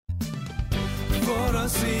for a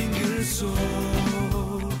single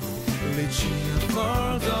soul, reaching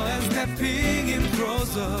further and stepping in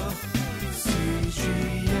closer.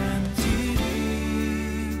 CGNTV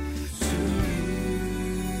to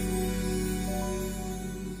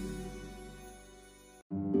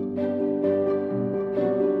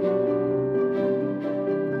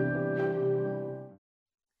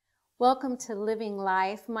Welcome to Living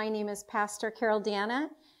Life. My name is Pastor Carol Dana,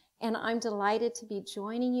 and I'm delighted to be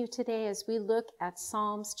joining you today as we look at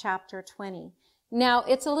Psalms chapter 20. Now,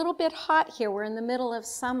 it's a little bit hot here. We're in the middle of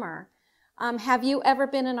summer. Have you ever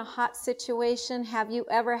been in a hot situation? Have you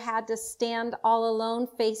ever had to stand all alone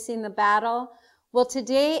facing the battle? Well,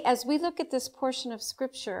 today, as we look at this portion of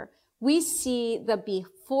Scripture, we see the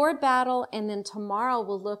before battle, and then tomorrow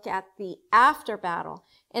we'll look at the after battle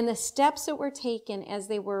and the steps that were taken as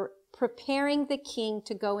they were preparing the king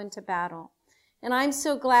to go into battle. And I'm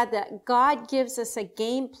so glad that God gives us a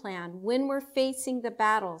game plan when we're facing the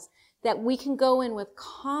battles, that we can go in with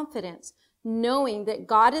confidence, knowing that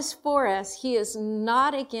God is for us. He is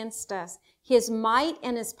not against us. His might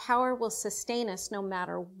and his power will sustain us no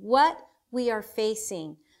matter what we are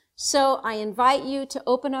facing. So I invite you to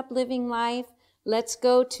open up Living Life. Let's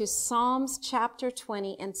go to Psalms chapter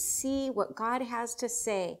 20 and see what God has to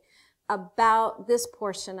say about this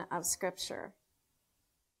portion of Scripture.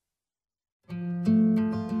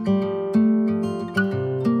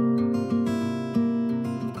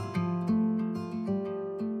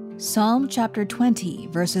 Psalm chapter 20,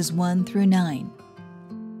 verses 1 through 9.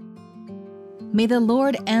 May the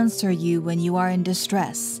Lord answer you when you are in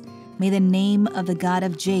distress. May the name of the God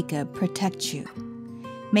of Jacob protect you.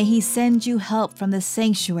 May he send you help from the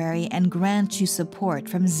sanctuary and grant you support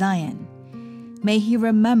from Zion. May he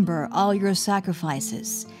remember all your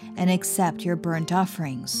sacrifices and accept your burnt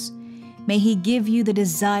offerings. May he give you the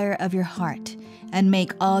desire of your heart and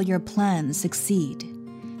make all your plans succeed.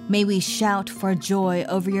 May we shout for joy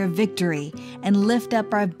over your victory and lift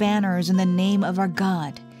up our banners in the name of our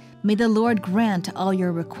God. May the Lord grant all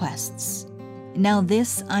your requests. Now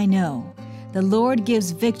this I know, the Lord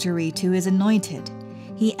gives victory to his anointed.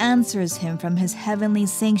 He answers him from his heavenly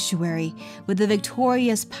sanctuary with the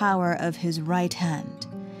victorious power of his right hand.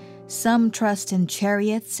 Some trust in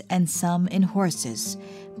chariots and some in horses,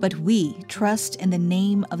 but we trust in the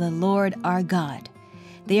name of the Lord our God.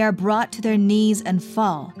 They are brought to their knees and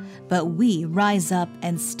fall, but we rise up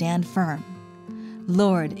and stand firm.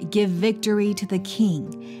 Lord, give victory to the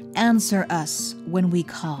King. Answer us when we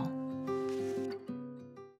call.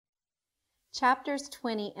 Chapters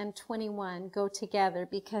 20 and 21 go together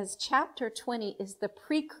because chapter 20 is the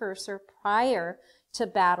precursor prior to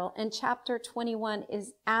battle, and chapter 21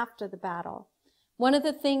 is after the battle. One of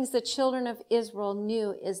the things the children of Israel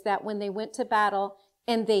knew is that when they went to battle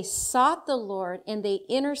and they sought the Lord and they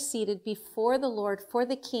interceded before the Lord for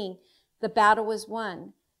the king, the battle was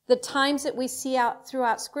won. The times that we see out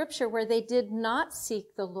throughout Scripture where they did not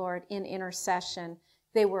seek the Lord in intercession,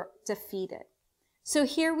 they were defeated. So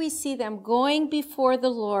here we see them going before the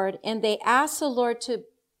Lord, and they ask the Lord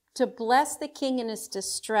to bless the king in his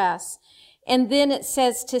distress. And then it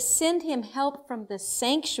says to send him help from the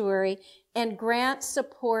sanctuary and grant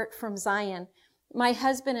support from Zion. My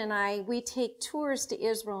husband and I, we take tours to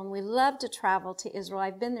Israel, and we love to travel to Israel.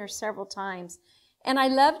 I've been there several times. And I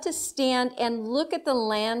love to stand and look at the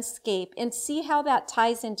landscape and see how that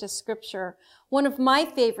ties into Scripture. One of my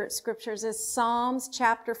favorite scriptures is Psalms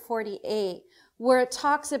chapter 48, where it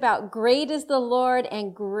talks about great is the Lord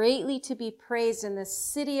and greatly to be praised in the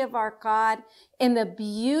city of our God, in the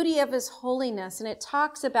beauty of his holiness. And it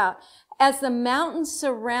talks about as the mountains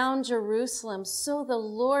surround Jerusalem, so the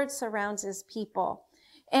Lord surrounds his people.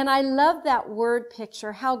 And I love that word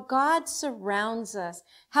picture, how God surrounds us,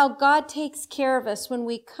 how God takes care of us when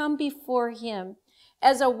we come before him.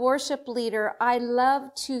 As a worship leader, I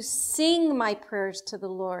love to sing my prayers to the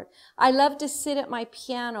Lord. I love to sit at my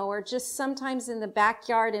piano or just sometimes in the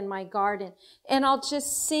backyard in my garden, and I'll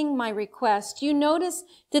just sing my request. You notice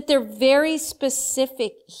that they're very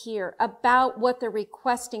specific here about what they're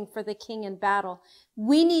requesting for the king in battle.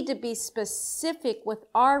 We need to be specific with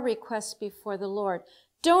our requests before the Lord.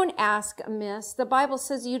 Don't ask amiss. The Bible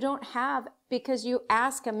says you don't have because you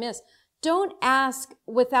ask amiss. Don't ask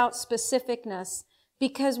without specificness.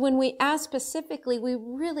 Because when we ask specifically, we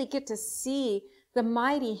really get to see the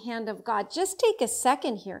mighty hand of God. Just take a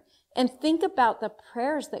second here and think about the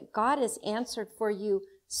prayers that God has answered for you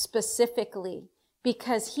specifically,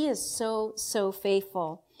 because he is so, so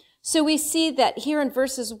faithful. So we see that here in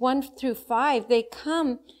verses 1 through 5, they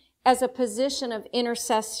come as a position of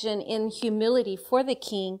intercession in humility for the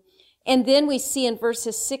king. And then we see in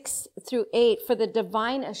verses 6 through 8, for the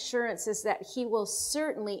divine assurance is that he will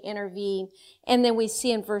certainly intervene. And then we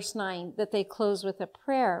see in verse 9 that they close with a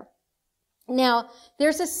prayer. Now,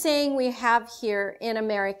 there's a saying we have here in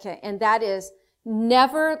America, and that is,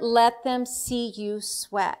 never let them see you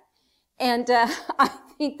sweat. And I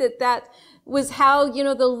think that was how,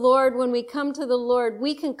 the Lord, when we come to the Lord,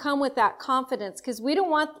 we can come with that confidence, because we don't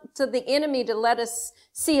want the enemy to let us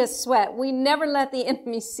see us sweat. We never let the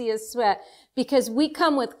enemy see us sweat, because we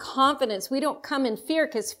come with confidence. We don't come in fear,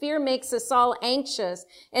 because fear makes us all anxious,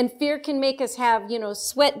 and fear can make us have,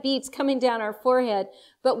 sweat beads coming down our forehead.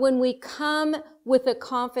 But when we come with a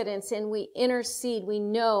confidence and we intercede, we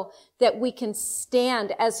know that we can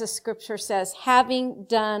stand, as the scripture says, having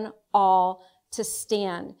done all to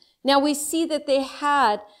stand. Now we see that they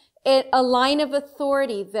had a line of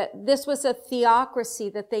authority, that this was a theocracy,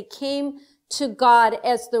 that they came to God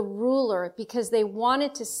as the ruler because they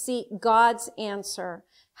wanted to seek God's answer.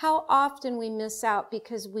 How often we miss out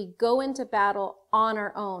because we go into battle on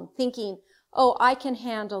our own, thinking, oh, I can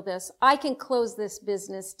handle this. I can close this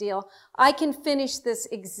business deal. I can finish this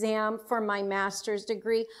exam for my master's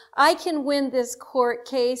degree. I can win this court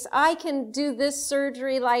case. I can do this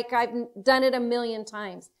surgery like I've done it 1,000,000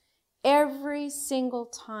 times. Every single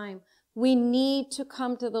time we need to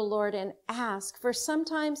come to the Lord and ask, for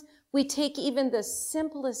sometimes we take even the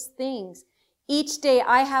simplest things. Each day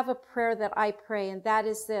I have a prayer that I pray, and that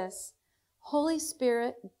is this: Holy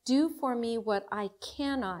Spirit, do for me what I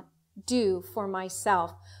cannot do for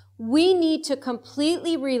myself. We need to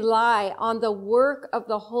completely rely on the work of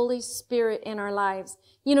the Holy Spirit in our lives.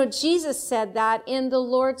 Jesus said that in the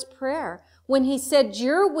Lord's Prayer when he said,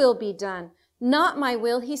 your will be done, not my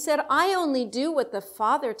will. He said, I only do what the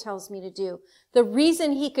Father tells me to do. The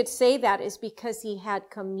reason he could say that is because he had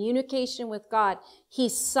communication with God. He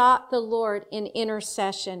sought the Lord in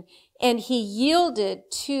intercession, and he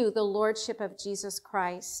yielded to the Lordship of Jesus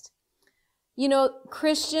Christ.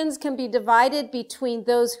 Christians can be divided between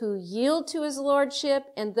those who yield to his lordship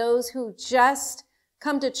and those who just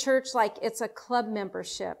come to church like it's a club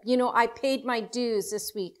membership. I paid my dues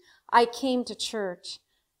this week. I came to church.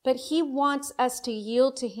 But he wants us to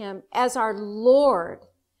yield to him as our Lord,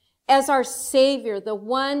 as our Savior, the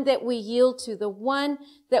one that we yield to, the one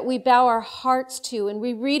that we bow our hearts to. And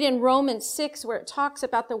we read in Romans 6 where it talks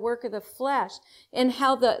about the work of the flesh and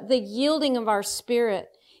how the yielding of our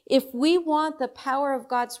spirit. If we want the power of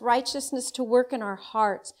God's righteousness to work in our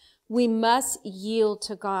hearts, we must yield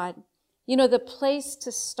to God. The place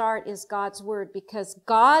to start is God's word, because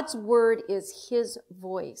God's word is his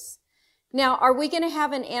voice. Now, are we going to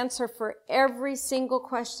have an answer for every single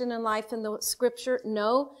question in life in the scripture?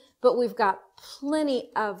 No, but we've got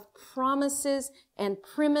plenty of promises and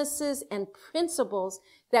premises and principles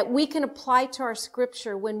that we can apply to our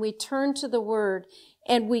scripture when we turn to the word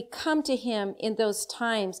and we come to him in those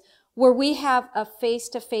times where we have a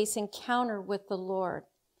face-to-face encounter with the Lord.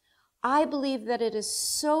 I believe that it is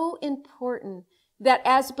so important that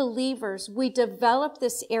as believers, we develop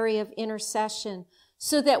this area of intercession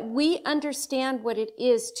so that we understand what it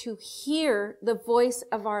is to hear the voice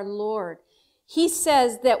of our Lord. He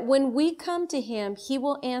says that when we come to him, he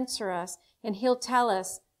will answer us and he'll tell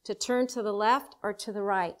us to turn to the left or to the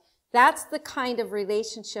right. That's the kind of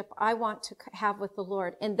relationship I want to have with the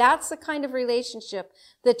Lord. And that's the kind of relationship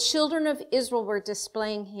the children of Israel were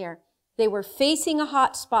displaying here. They were facing a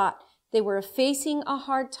hot spot. They were facing a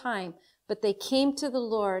hard time, but they came to the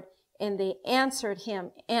Lord and they answered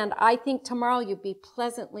him. And I think tomorrow you'll be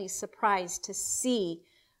pleasantly surprised to see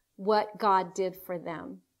what God did for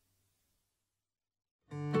them.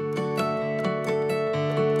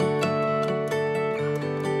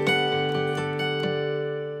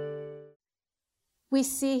 We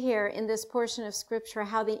see here in this portion of scripture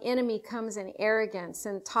how the enemy comes in arrogance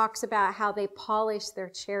and talks about how they polish their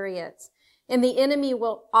chariots. And the enemy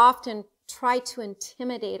will often try to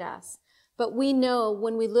intimidate us. But we know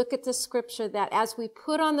when we look at the scripture that as we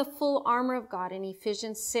put on the full armor of God in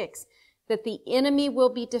Ephesians 6, that the enemy will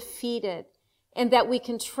be defeated and that we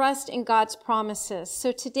can trust in God's promises.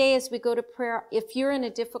 So today as we go to prayer, if you're in a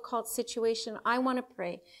difficult situation, I want to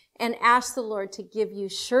pray and ask the Lord to give you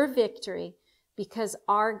sure victory, because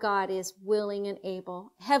our God is willing and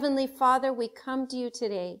able. Heavenly Father, we come to you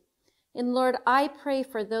today. And Lord, I pray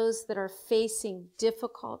for those that are facing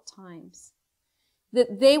difficult times,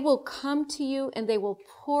 that they will come to you and they will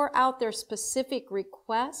pour out their specific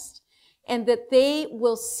request, and that they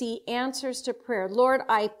will see answers to prayer. Lord,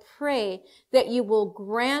 I pray that you will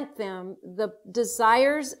grant them the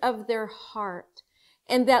desires of their heart.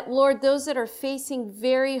 And that, Lord, those that are facing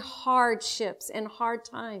very hardships and hard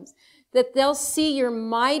times, that they'll see your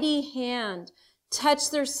mighty hand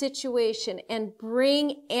touch their situation and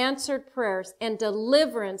bring answered prayers and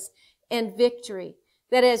deliverance and victory.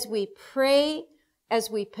 That as we pray, as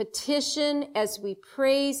we petition, as we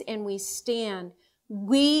praise and we stand,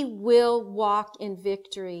 we will walk in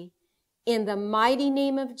victory. In the mighty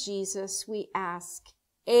name of Jesus, we ask.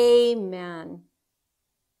 Amen.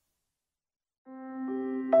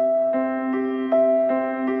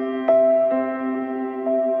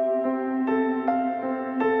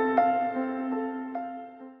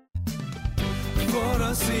 For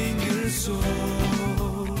a single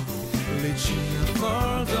soul, reaching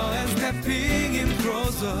further and stepping in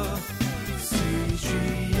closer.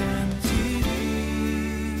 CGM.